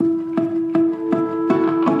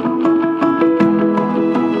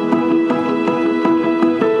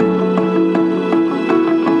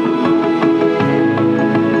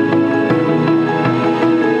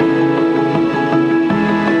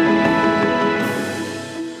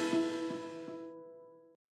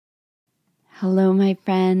Hello, my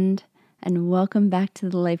friend, and welcome back to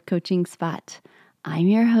the Life Coaching Spot. I'm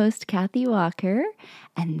your host, Kathy Walker,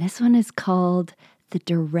 and this one is called The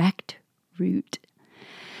Direct Route.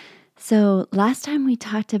 So last time we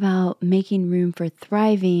talked about making room for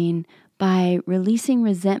thriving by releasing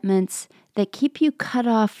resentments that keep you cut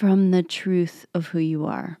off from the truth of who you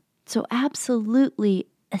are. So absolutely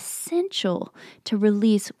essential to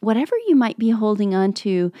release whatever you might be holding on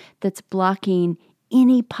to that's blocking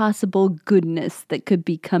any possible goodness that could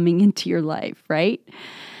be coming into your life, right?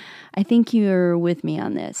 I think you're with me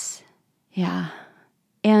on this. Yeah.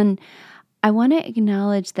 And I want to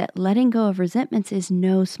acknowledge that letting go of resentments is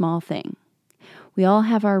no small thing. We all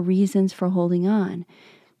have our reasons for holding on.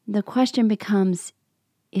 The question becomes,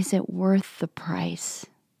 is it worth the price?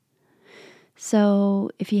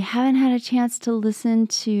 So if you haven't had a chance to listen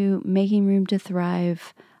to Making Room to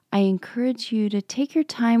Thrive, I encourage you to take your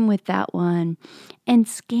time with that one and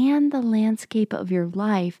scan the landscape of your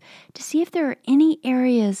life to see if there are any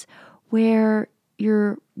areas where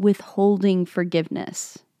you're withholding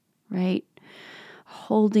forgiveness, right?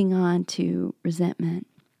 Holding on to resentment.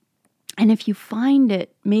 And if you find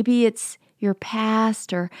it, maybe it's your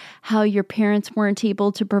past or how your parents weren't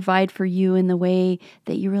able to provide for you in the way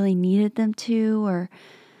that you really needed them to, or,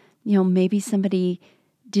 maybe somebody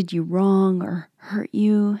did you wrong or hurt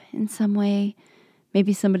you in some way.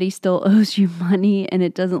 Maybe somebody still owes you money and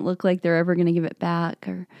it doesn't look like they're ever going to give it back,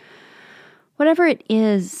 or whatever it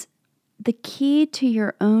is. The key to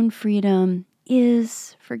your own freedom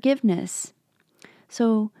is forgiveness.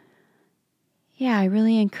 So, I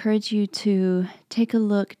really encourage you to take a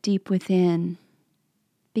look deep within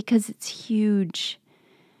because it's huge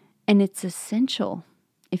and it's essential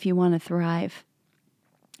if you want to thrive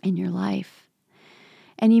in your life.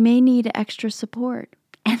 And you may need extra support,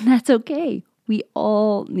 and that's okay. We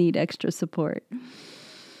all need extra support.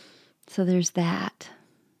 So there's that.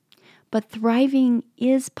 But thriving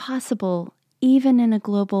is possible even in a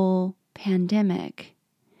global pandemic.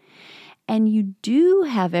 And you do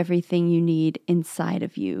have everything you need inside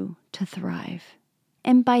of you to thrive.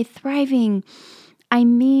 And by thriving, I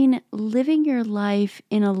mean living your life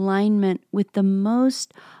in alignment with the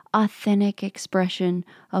most authentic expression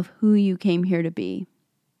of who you came here to be.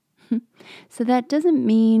 So that doesn't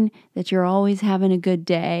mean that you're always having a good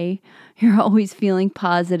day, you're always feeling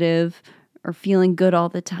positive or feeling good all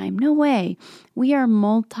the time. No way. We are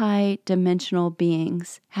multi-dimensional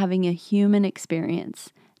beings having a human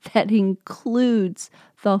experience that includes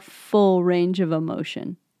the full range of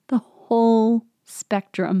emotion, the whole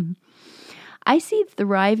spectrum. I see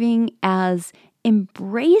thriving as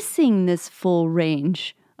embracing this full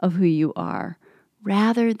range of who you are,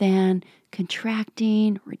 rather than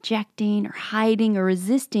contracting, rejecting, or hiding or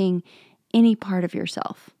resisting any part of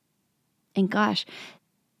yourself. And gosh,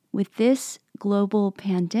 with this global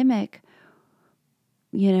pandemic,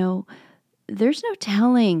 there's no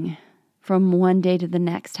telling from one day to the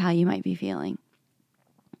next how you might be feeling.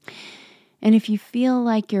 And if you feel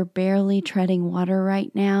like you're barely treading water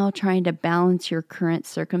right now, trying to balance your current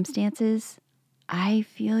circumstances, I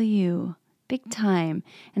feel you big time,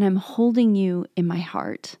 and I'm holding you in my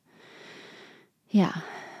heart. Yeah.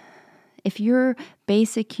 If your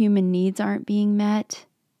basic human needs aren't being met,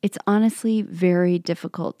 it's honestly very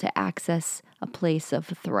difficult to access a place of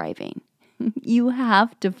thriving. You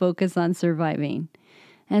have to focus on surviving.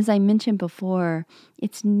 As I mentioned before,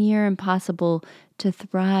 it's near impossible to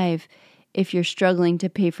thrive if you're struggling to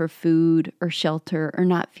pay for food or shelter, or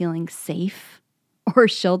not feeling safe, or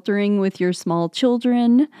sheltering with your small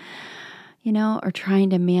children, or trying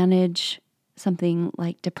to manage something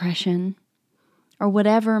like depression, or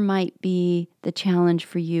whatever might be the challenge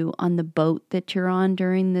for you on the boat that you're on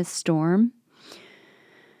during this storm.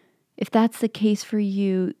 If that's the case for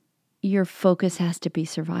you, your focus has to be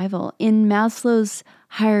survival. In Maslow's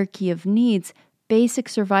hierarchy of needs, basic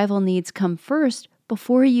survival needs come first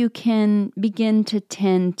before you can begin to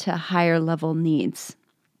tend to higher level needs.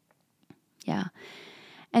 Yeah.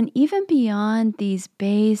 And even beyond these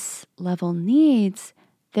base level needs,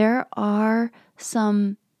 there are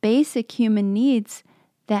some basic human needs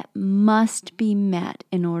that must be met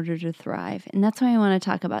in order to thrive. And that's what I want to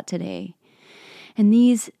talk about today. And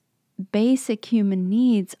these basic human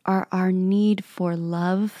needs are our need for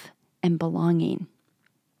love and belonging.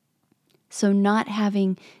 So not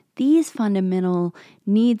having these fundamental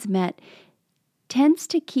needs met tends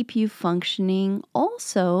to keep you functioning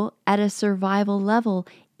also at a survival level,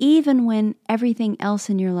 even when everything else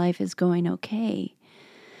in your life is going okay.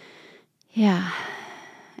 Yeah.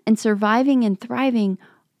 And surviving and thriving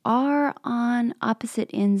are on opposite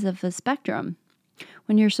ends of the spectrum.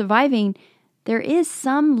 When you're surviving, there is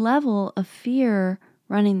some level of fear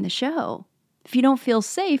running the show. If you don't feel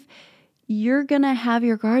safe, you're going to have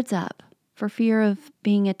your guards up for fear of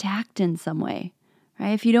being attacked in some way,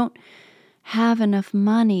 right? If you don't have enough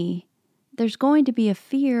money, there's going to be a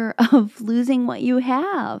fear of losing what you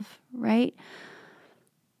have, right?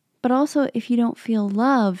 But also, if you don't feel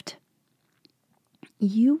loved,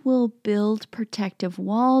 you will build protective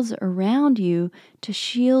walls around you to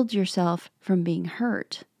shield yourself from being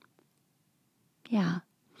hurt. Yeah.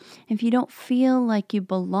 If you don't feel like you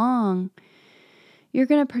belong, you're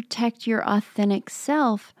going to protect your authentic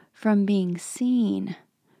self from being seen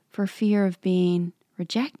for fear of being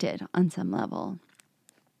rejected on some level.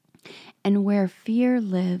 And where fear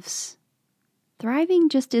lives, thriving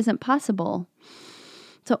just isn't possible.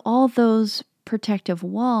 So all those protective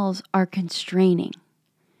walls are constraining.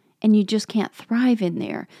 And you just can't thrive in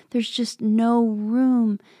there. There's just no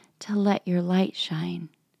room to let your light shine.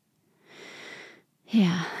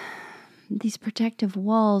 Yeah, these protective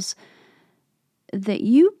walls that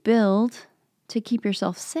you build to keep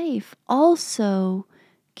yourself safe also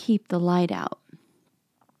keep the light out.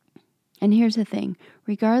 And here's the thing,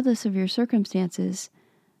 regardless of your circumstances,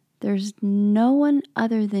 there's no one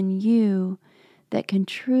other than you that can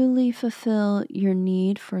truly fulfill your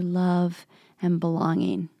need for love and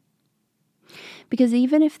belonging. Because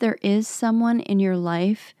even if there is someone in your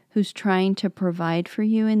life who's trying to provide for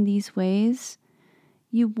you in these ways,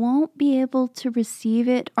 you won't be able to receive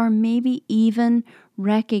it or maybe even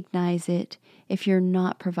recognize it if you're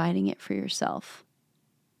not providing it for yourself.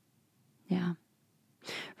 Yeah.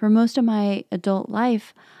 For most of my adult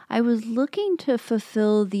life, I was looking to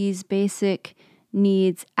fulfill these basic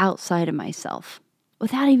needs outside of myself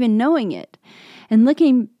without even knowing it. And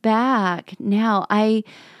looking back now, I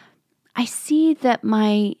see that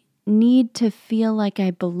my need to feel like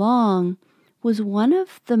I belong was one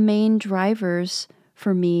of the main drivers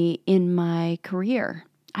for me in my career.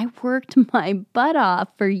 I worked my butt off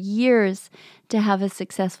for years to have a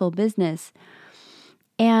successful business.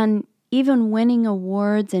 And even winning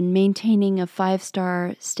awards and maintaining a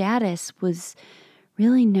 5-star status was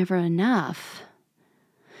really never enough.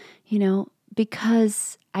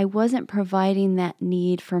 Because I wasn't providing that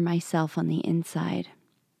need for myself on the inside.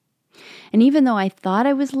 And even though I thought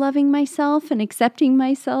I was loving myself and accepting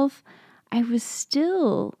myself, I was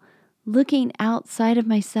still looking outside of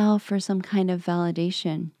myself for some kind of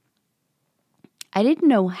validation. I didn't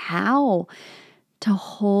know how to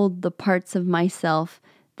hold the parts of myself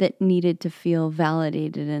that needed to feel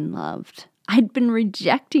validated and loved. I'd been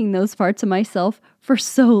rejecting those parts of myself for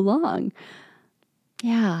so long.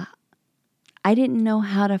 Yeah, I didn't know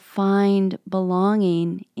how to find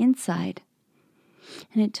belonging inside.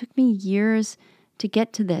 And it took me years to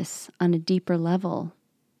get to this on a deeper level.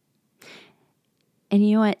 And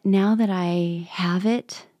you know what? Now that I have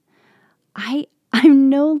it, I'm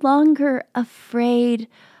no longer afraid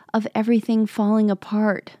of everything falling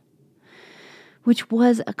apart, which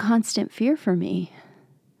was a constant fear for me,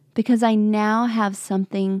 because I now have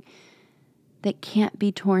something that can't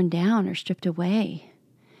be torn down or stripped away,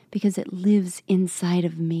 because it lives inside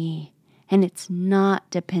of me and it's not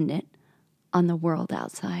dependent on the world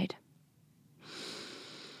outside.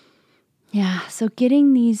 Yeah, so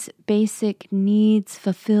getting these basic needs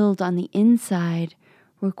fulfilled on the inside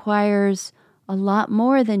requires a lot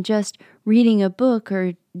more than just reading a book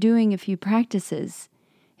or doing a few practices.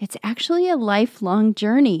 It's actually a lifelong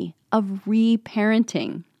journey of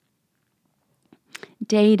reparenting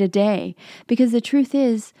day to day. Because the truth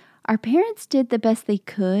is, our parents did the best they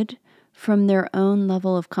could from their own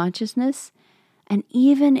level of consciousness. And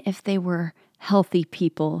even if they were healthy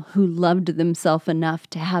people who loved themselves enough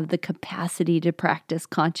to have the capacity to practice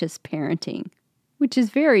conscious parenting, which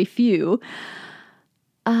is very few,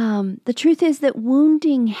 the truth is that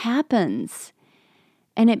wounding happens,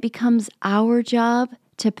 and it becomes our job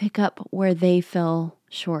to pick up where they fell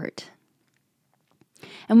short.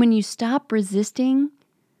 And when you stop resisting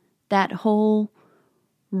that whole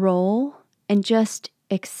role and just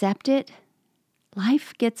accept it,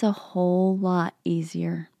 life gets a whole lot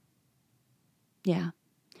easier. Yeah.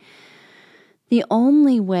 The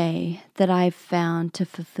only way that I've found to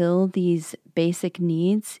fulfill these basic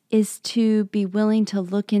needs is to be willing to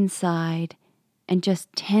look inside and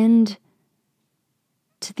just tend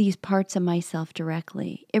to these parts of myself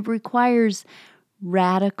directly. It requires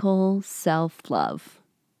radical self-love.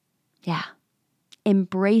 Yeah.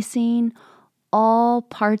 Embracing all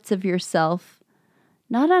parts of yourself,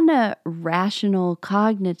 not on a rational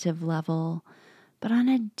cognitive level, but on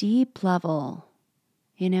a deep level,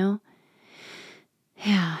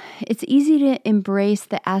 Yeah, it's easy to embrace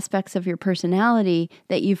the aspects of your personality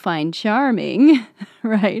that you find charming,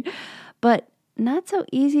 right? But not so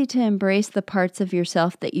easy to embrace the parts of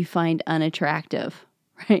yourself that you find unattractive,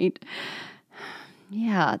 right?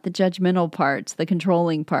 Yeah, the judgmental parts, the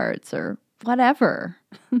controlling parts, or whatever,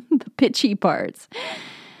 the pitchy parts.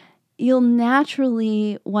 You'll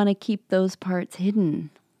naturally want to keep those parts hidden.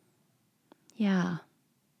 Yeah.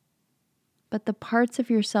 But the parts of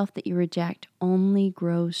yourself that you reject only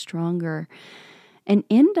grow stronger and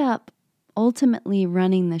end up ultimately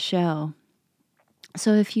running the show.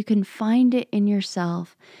 So if you can find it in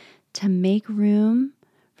yourself to make room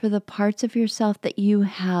for the parts of yourself that you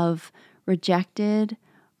have rejected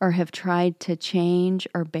or have tried to change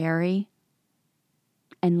or bury,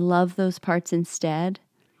 and love those parts instead,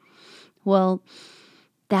 well,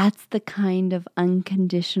 that's the kind of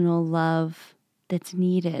unconditional love that's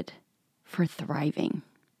needed for thriving.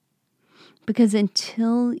 Because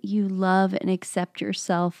until you love and accept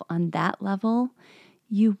yourself on that level,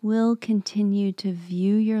 you will continue to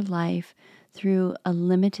view your life through a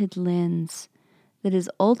limited lens that is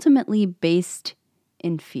ultimately based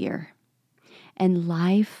in fear. And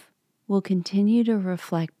life will continue to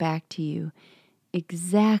reflect back to you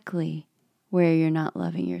exactly where you're not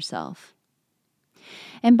loving yourself.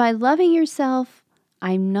 And by loving yourself,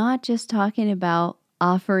 I'm not just talking about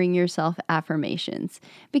offering yourself affirmations,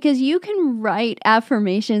 because you can write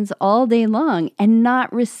affirmations all day long and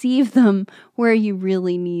not receive them where you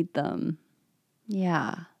really need them.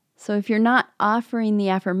 Yeah. So if you're not offering the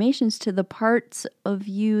affirmations to the parts of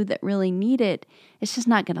you that really need it, it's just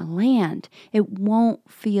not going to land. It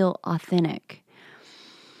won't feel authentic.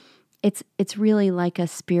 It's really like a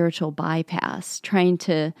spiritual bypass, trying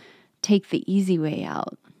to take the easy way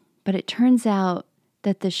out. But it turns out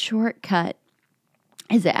that the shortcut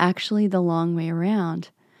is actually the long way around,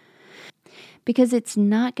 because it's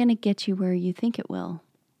not going to get you where you think it will.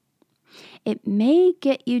 It may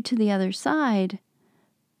get you to the other side,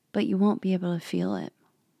 but you won't be able to feel it.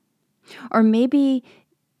 Or maybe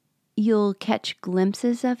you'll catch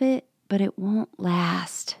glimpses of it, but it won't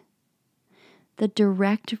last. The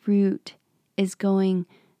direct route is going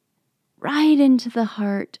right into the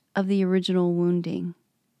heart of the original wounding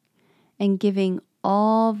and giving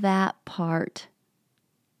all that part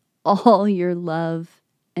all your love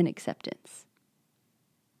and acceptance.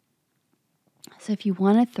 So if you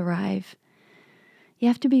want to thrive, you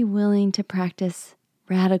have to be willing to practice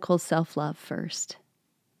radical self-love first.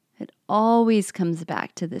 It always comes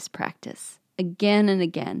back to this practice again and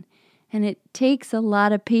again, and it takes a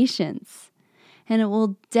lot of patience. And it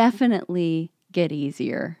will definitely get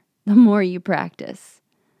easier the more you practice.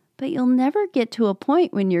 But you'll never get to a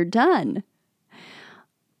point when you're done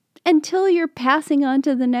until you're passing on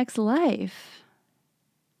to the next life.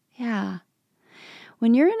 Yeah.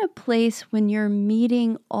 When you're in a place when you're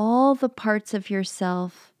meeting all the parts of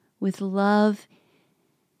yourself with love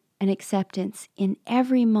and acceptance in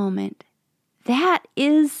every moment, that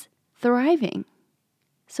is thriving.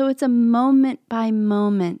 So it's a moment by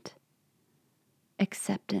moment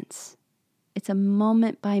acceptance. It's a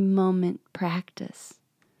moment by moment practice.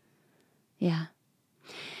 Yeah.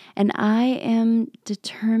 And I am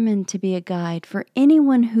determined to be a guide for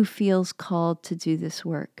anyone who feels called to do this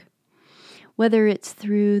work. Whether it's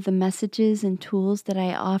through the messages and tools that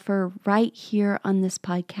I offer right here on this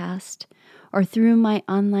podcast, or through my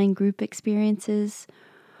online group experiences,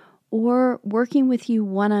 or working with you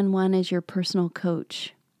one-on-one as your personal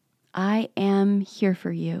coach, I am here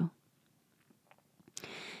for you.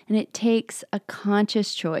 And it takes a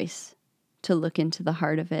conscious choice to look into the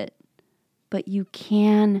heart of it. But you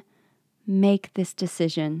can make this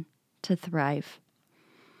decision to thrive.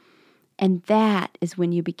 And that is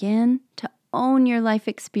when you begin to own your life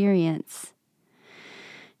experience.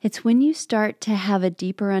 It's when you start to have a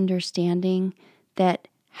deeper understanding that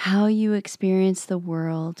how you experience the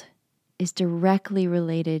world is directly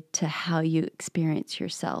related to how you experience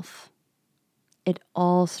yourself. It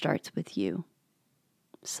all starts with you.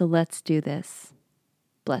 So let's do this.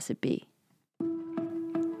 Blessed be.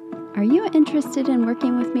 Are you interested in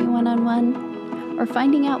working with me one-on-one or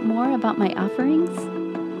finding out more about my offerings?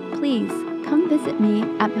 Please come visit me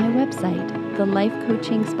at my website,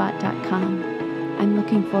 thelifecoachingspot.com. I'm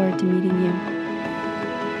looking forward to meeting you.